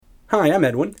Hi, I'm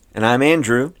Edwin. And I'm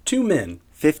Andrew. 2 men.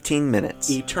 15 minutes.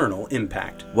 Eternal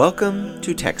impact. Welcome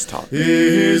to Text Talk.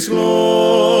 His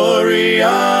glory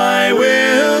I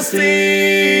will see,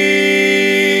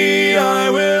 I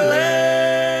will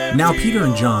let. Now Peter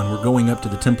and John were going up to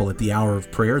the temple at the hour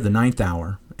of prayer, the 9th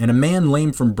hour, and a man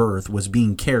lame from birth was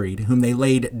being carried, whom they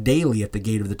laid daily at the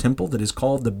gate of the temple that is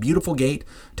called the Beautiful Gate,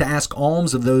 to ask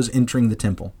alms of those entering the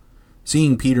temple.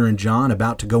 Seeing Peter and John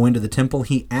about to go into the temple,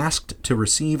 he asked to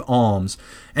receive alms.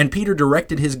 And Peter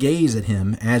directed his gaze at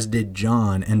him, as did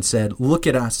John, and said, "Look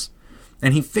at us."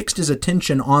 And he fixed his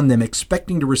attention on them,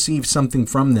 expecting to receive something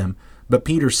from them. But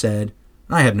Peter said,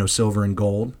 "I have no silver and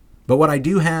gold, but what I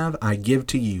do have I give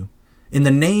to you. In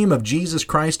the name of Jesus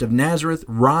Christ of Nazareth,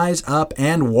 rise up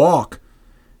and walk."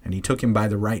 And he took him by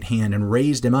the right hand and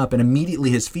raised him up, and immediately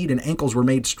his feet and ankles were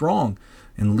made strong.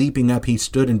 And leaping up, he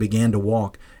stood and began to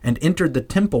walk, and entered the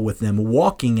temple with them,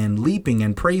 walking and leaping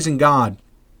and praising God.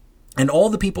 And all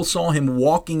the people saw him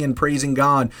walking and praising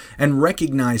God, and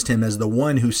recognized him as the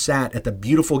one who sat at the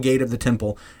beautiful gate of the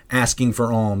temple, asking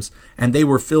for alms. And they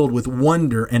were filled with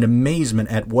wonder and amazement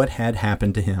at what had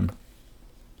happened to him.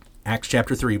 Acts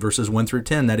chapter 3, verses 1 through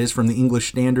 10. That is from the English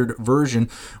Standard Version.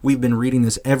 We've been reading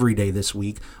this every day this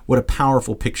week. What a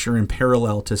powerful picture and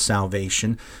parallel to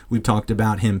salvation. We've talked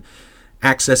about him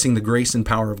accessing the grace and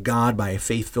power of God by a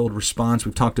faith-filled response.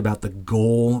 We've talked about the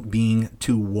goal being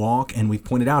to walk, and we've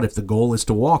pointed out if the goal is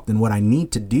to walk, then what I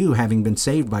need to do, having been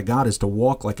saved by God, is to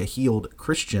walk like a healed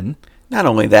Christian. Not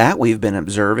only that, we've been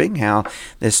observing how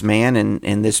this man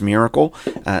in this miracle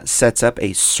sets up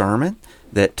a sermon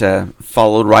that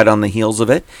followed right on the heels of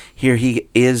it. Here he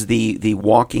is, the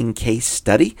walking case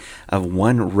study of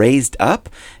one raised up,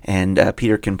 and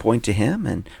Peter can point to him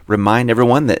and remind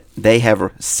everyone that they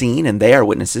have seen, and they are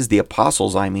witnesses, the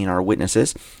apostles, are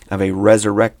witnesses of a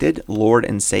resurrected Lord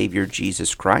and Savior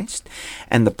Jesus Christ.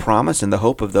 And the promise and the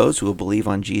hope of those who will believe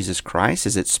on Jesus Christ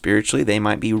is that spiritually they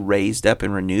might be raised up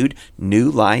and renewed,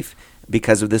 new life,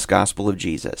 because of this gospel of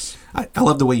Jesus. I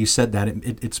love the way you said that.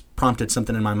 It's prompted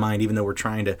something in my mind, even though we're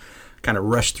trying to kind of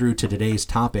rush through to today's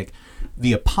topic.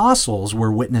 The apostles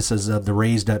were witnesses of the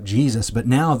raised up Jesus, but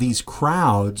now these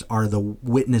crowds are the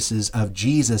witnesses of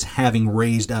Jesus having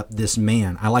raised up this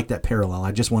man. I like that parallel.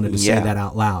 I just wanted to say that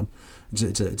out loud.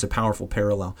 It's a powerful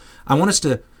parallel. I want us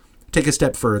to take a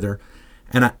step further,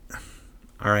 and I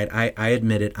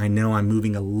admit it, I know I'm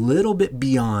moving a little bit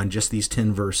beyond just these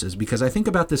 10 verses, because I think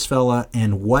about this fella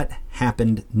and what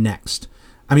happened next.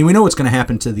 I mean, we know what's going to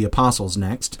happen to the apostles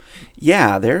next.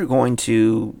 Yeah, they're going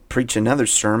to preach another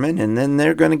sermon, and then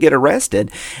they're going to get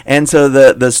arrested. And so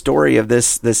the story of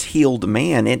this healed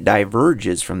man, it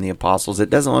diverges from the apostles. It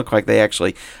doesn't look like they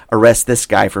actually arrest this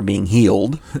guy for being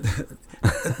healed.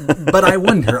 But I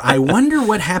wonder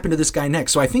what happened to this guy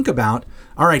next. So I think about,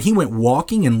 all right, he went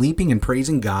walking and leaping and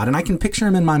praising God, and I can picture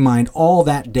him in my mind all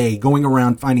that day going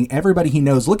around finding everybody he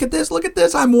knows. Look at this,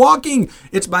 I'm walking.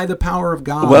 It's by the power of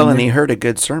God. Well, and he heard a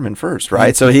good sermon first,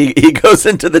 right? So he goes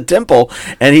into the temple,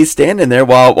 and he's standing there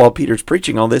while Peter's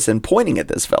preaching all this and pointing at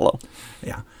this fellow.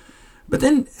 Yeah. But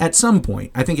then at some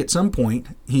point,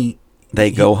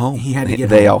 they go home. He had to get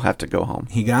home. They all have to go home.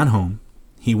 He got home.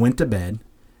 He went to bed.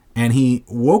 And he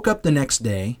woke up the next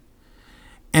day,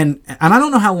 and I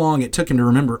don't know how long it took him to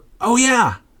remember, oh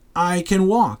yeah, I can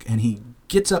walk. And he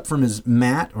gets up from his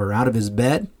mat or out of his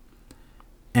bed,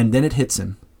 and then it hits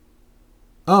him.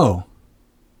 I've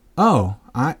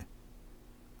got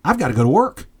to go to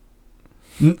work.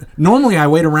 Normally I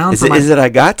wait around Is it I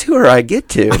got to or I get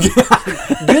to?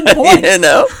 Good point.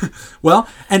 Well,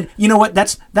 and you know what?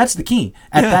 That's the key.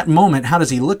 At that moment, how does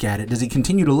he look at it? Does he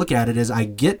continue to look at it as I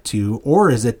get to,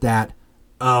 or is it that,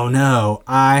 oh no,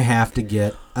 I have to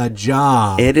get a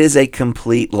job? It is a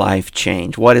complete life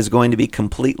change. What is going to be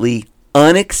completely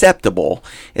unacceptable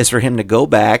is for him to go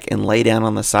back and lay down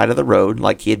on the side of the road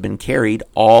like he had been carried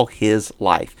all his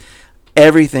life.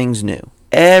 Everything's new.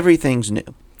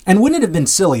 And wouldn't it have been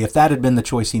silly if that had been the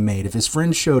choice he made? If his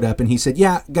friends showed up and he said,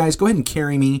 yeah, guys, go ahead and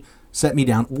carry me, set me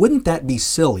down. Wouldn't that be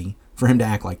silly for him to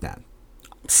act like that?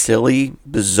 Silly,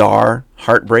 bizarre,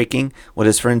 heartbreaking. Would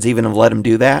his friends even have let him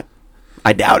do that?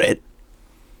 I doubt it.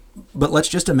 But let's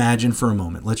just imagine for a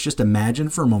moment.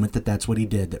 That that's what he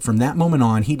did. That from that moment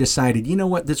on, he decided, you know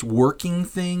what, this working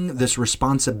thing, this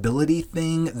responsibility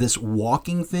thing, this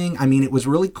walking thing, I mean, it was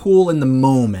really cool in the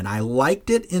moment. I liked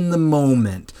it in the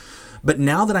moment. But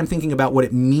now that I'm thinking about what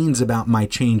it means about my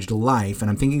changed life, and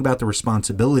I'm thinking about the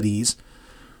responsibilities,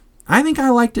 I think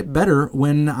I liked it better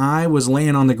when I was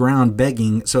laying on the ground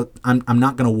begging. So I'm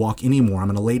not going to walk anymore. I'm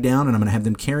going to lay down, and I'm going to have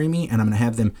them carry me, and I'm going to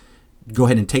have them go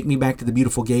ahead and take me back to the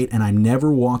beautiful gate, and I'm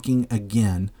never walking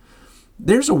again.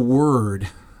 There's a word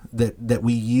that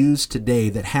we use today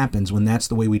that happens when that's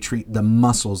the way we treat the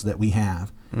muscles that we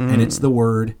have. And it's the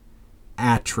word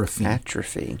atrophy.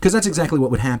 Atrophy. Because that's exactly what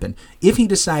would happen. If he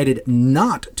decided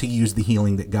not to use the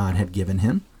healing that God had given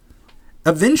him,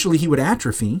 eventually he would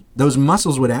atrophy, those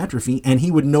muscles would atrophy, and he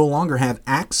would no longer have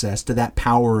access to that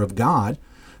power of God,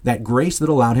 that grace that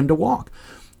allowed him to walk.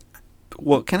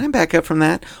 Well, can I back up from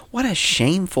that? What a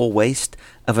shameful waste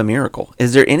of a miracle.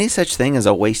 Is there any such thing as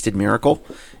a wasted miracle?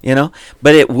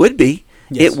 But it would be.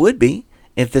 Yes. It would be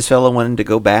if this fellow wanted to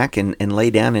go back and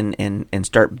lay down and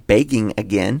start begging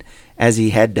again, as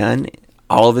he had done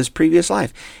all of his previous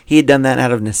life. He had done that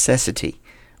out of necessity,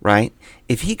 right?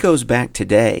 If he goes back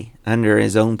today under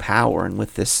his own power and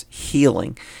with this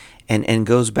healing and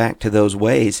goes back to those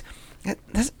ways,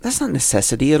 that's not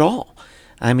necessity at all.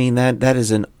 I mean, that is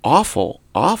an awful,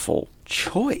 awful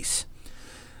choice.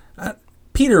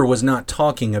 Peter was not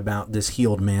talking about this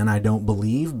healed man, I don't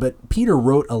believe, but Peter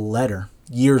wrote a letter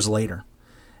years later.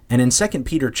 And in 2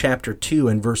 Peter chapter 2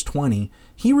 and verse 20,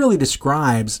 he really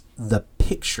describes the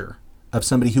picture of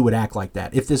somebody who would act like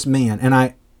that. If this man, and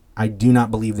I do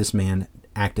not believe this man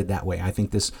acted that way. I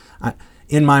think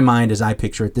in my mind, as I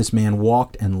picture it, this man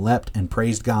walked and leapt and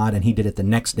praised God, and he did it the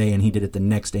next day, and he did it the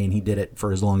next day, and he did it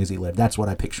for as long as he lived. That's what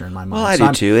I picture in my mind. Well, I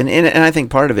do too, and I think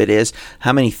part of it is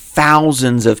how many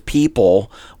thousands of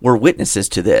people were witnesses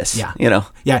to this. Yeah,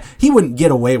 Yeah, he wouldn't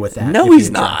get away with that. No,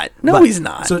 he's not. No, he's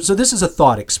not. So this is a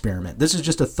thought experiment. This is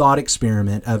just a thought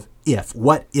experiment of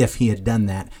what if he had done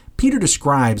that. Peter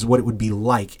describes what it would be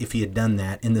like if he had done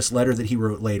that in this letter that he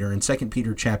wrote later in 2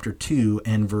 Peter chapter 2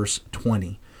 and verse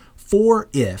 20. For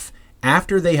if,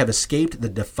 after they have escaped the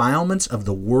defilements of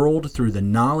the world through the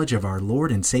knowledge of our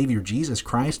Lord and Savior Jesus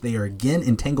Christ, they are again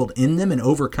entangled in them and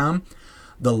overcome,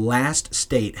 the last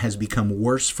state has become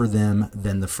worse for them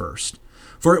than the first.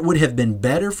 For it would have been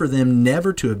better for them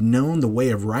never to have known the way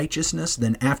of righteousness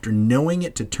than after knowing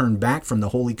it to turn back from the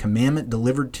holy commandment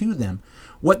delivered to them.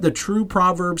 What the true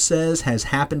proverb says has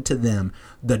happened to them.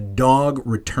 The dog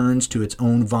returns to its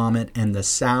own vomit, and the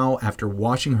sow, after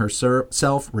washing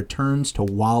herself, returns to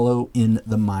wallow in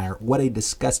the mire. What a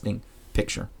disgusting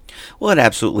picture. Well, it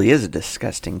absolutely is a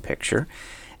disgusting picture.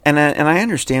 And I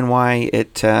understand why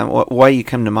why you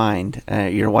come to mind,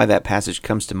 why that passage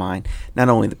comes to mind, not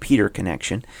only the Peter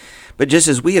connection, but just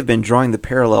as we have been drawing the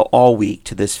parallel all week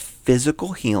to this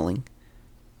physical healing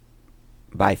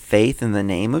by faith in the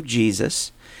name of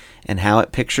Jesus, and how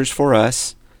it pictures for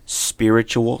us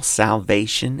spiritual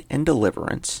salvation and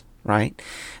deliverance, right?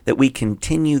 That we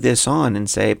continue this on and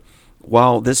say,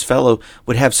 while this fellow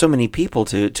would have so many people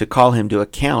to call him to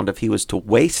account if he was to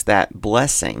waste that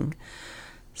blessing,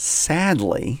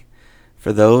 sadly,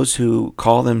 for those who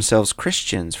call themselves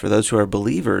Christians, for those who are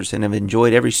believers and have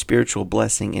enjoyed every spiritual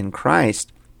blessing in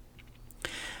Christ,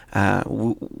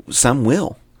 some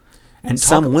will. And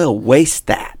some will waste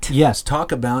that. Yes,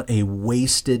 talk about a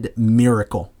wasted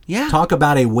miracle. Yeah. Talk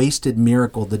about a wasted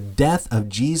miracle. The death of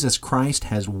Jesus Christ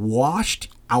has washed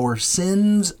our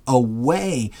sins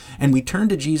away. And we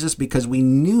turned to Jesus because we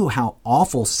knew how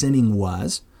awful sinning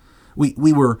was.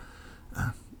 We were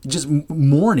just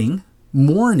mourning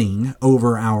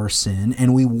over our sin,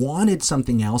 and we wanted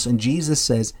something else. And Jesus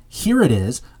says, here it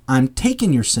is. I'm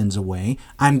taking your sins away.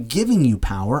 I'm giving you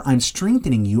power. I'm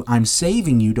strengthening you. I'm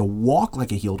saving you to walk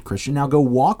like a healed Christian. Now go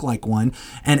walk like one.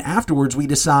 And afterwards we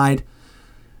decide,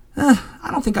 I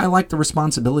don't think I like the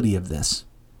responsibility of this.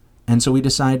 And so we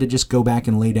decide to just go back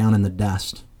and lay down in the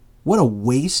dust. What a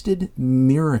wasted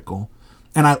miracle.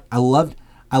 And I loved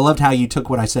how you took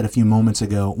what I said a few moments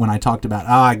ago when I talked about,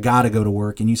 I got to go to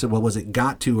work. And you said, well, was it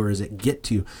got to or is it get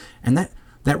to? And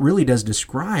that really does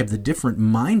describe the different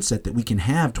mindset that we can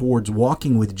have towards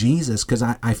walking with Jesus, because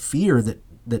I fear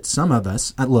that some of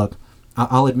us, look,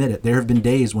 I'll admit it, there have been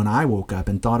days when I woke up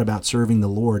and thought about serving the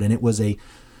Lord, and it was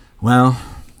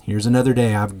here's another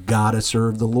day, I've got to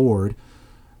serve the Lord.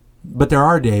 But there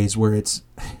are days where it's,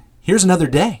 here's another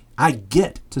day, I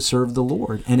get to serve the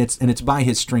Lord, and it's by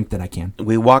His strength that I can.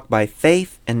 We walk by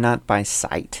faith and not by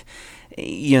sight.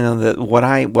 What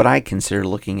I consider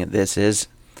looking at this is,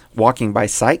 walking by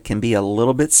sight can be a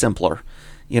little bit simpler.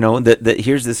 That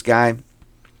here's this guy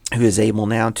who is able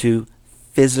now to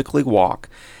physically walk,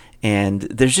 and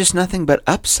there's just nothing but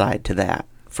upside to that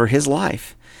for his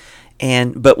life.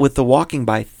 But with the walking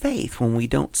by faith, when we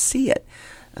don't see it,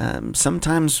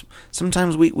 sometimes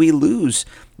we lose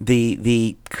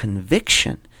the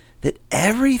conviction that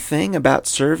everything about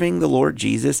serving the Lord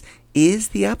Jesus is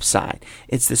the upside.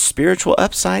 It's the spiritual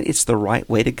upside. It's the right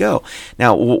way to go.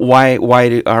 Now, why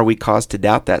are we caused to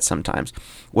doubt that sometimes?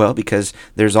 Well, because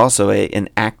there's also an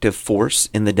active force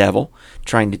in the devil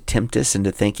trying to tempt us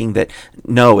into thinking that,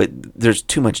 no, there's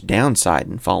too much downside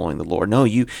in following the Lord. No,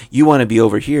 you want to be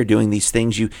over here doing these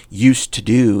things you used to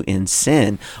do in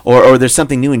sin, or there's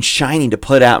something new and shiny to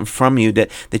put out in front of you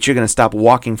that you're going to stop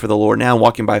walking for the Lord now,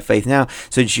 walking by faith now,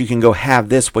 so that you can go have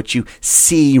this, what you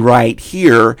see right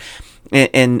here.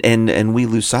 And we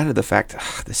lose sight of the fact,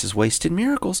 this is wasted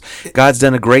miracles. God's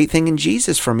done a great thing in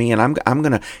Jesus for me, and I'm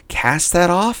going to cast that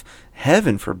off?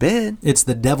 Heaven forbid. It's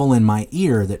the devil in my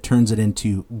ear that turns it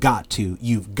into got to.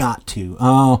 You've got to.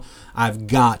 Oh, I've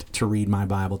got to read my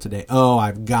Bible today. Oh,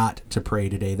 I've got to pray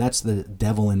today. That's the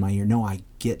devil in my ear. No, I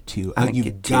get to.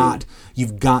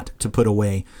 You've got to put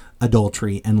away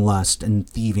adultery and lust and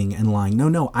thieving and lying.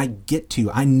 No, I get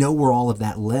to. I know where all of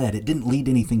that led. It didn't lead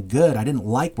to anything good. I didn't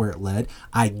like where it led.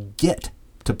 I get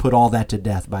to put all that to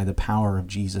death by the power of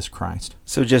Jesus Christ.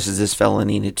 So just as this fellow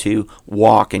needed to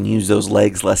walk and use those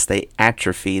legs lest they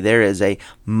atrophy, there is a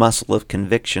muscle of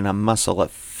conviction, a muscle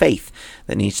of faith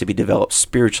that needs to be developed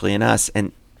spiritually in us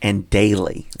and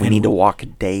daily. We need to walk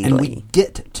daily. And we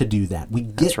get to do that. We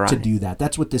get right. to do that.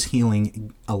 That's what this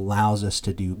healing allows us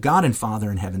to do. God and Father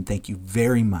in heaven, thank you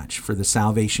very much for the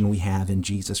salvation we have in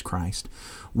Jesus Christ.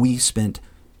 We spent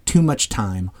too much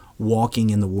time walking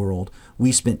in the world.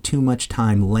 We spent too much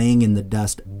time laying in the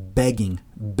dust, begging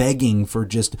for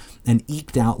just an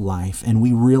eked out life, and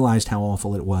we realized how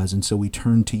awful it was, and so we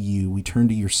turned to you. We turned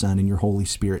to your Son and your Holy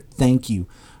Spirit. Thank you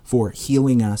for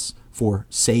healing us, for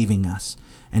saving us.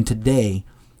 And today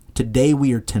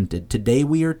we are tempted. Today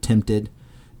we are tempted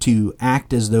to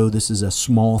act as though this is a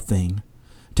small thing,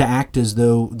 to act as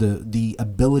though the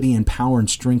ability and power and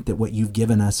strength that what you've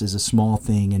given us is a small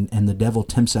thing, and the devil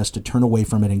tempts us to turn away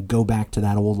from it and go back to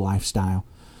that old lifestyle.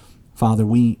 Father,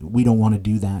 we don't want to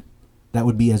do that. That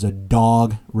would be as a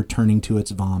dog returning to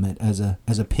its vomit, as a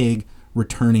pig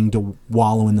returning to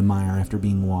wallow in the mire after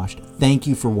being washed. Thank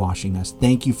you for washing us.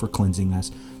 Thank you for cleansing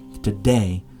us.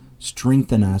 Today,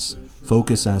 strengthen us,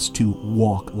 focus us to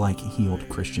walk like healed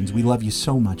Christians. We love you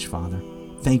so much, Father.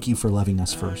 Thank you for loving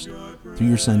us first. Through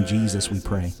your Son, Jesus, we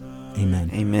pray.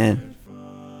 Amen. Amen.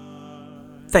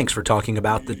 Thanks for talking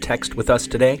about the text with us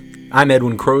today. I'm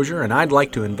Edwin Crozier, and I'd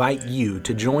like to invite you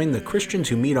to join the Christians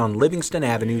who meet on Livingston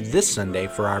Avenue this Sunday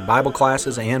for our Bible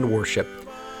classes and worship.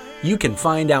 You can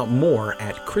find out more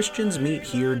at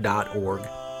christiansmeethere.org.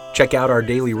 Check out our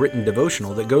daily written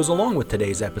devotional that goes along with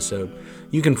today's episode.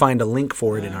 You can find a link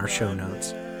for it in our show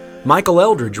notes. Michael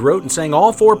Eldridge wrote and sang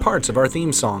all 4 parts of our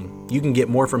theme song. You can get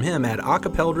more from him at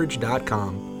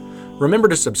acapeldridge.com. Remember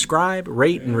to subscribe,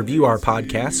 rate, and review our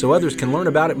podcast so others can learn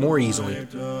about it more easily.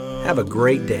 Have a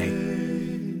great day.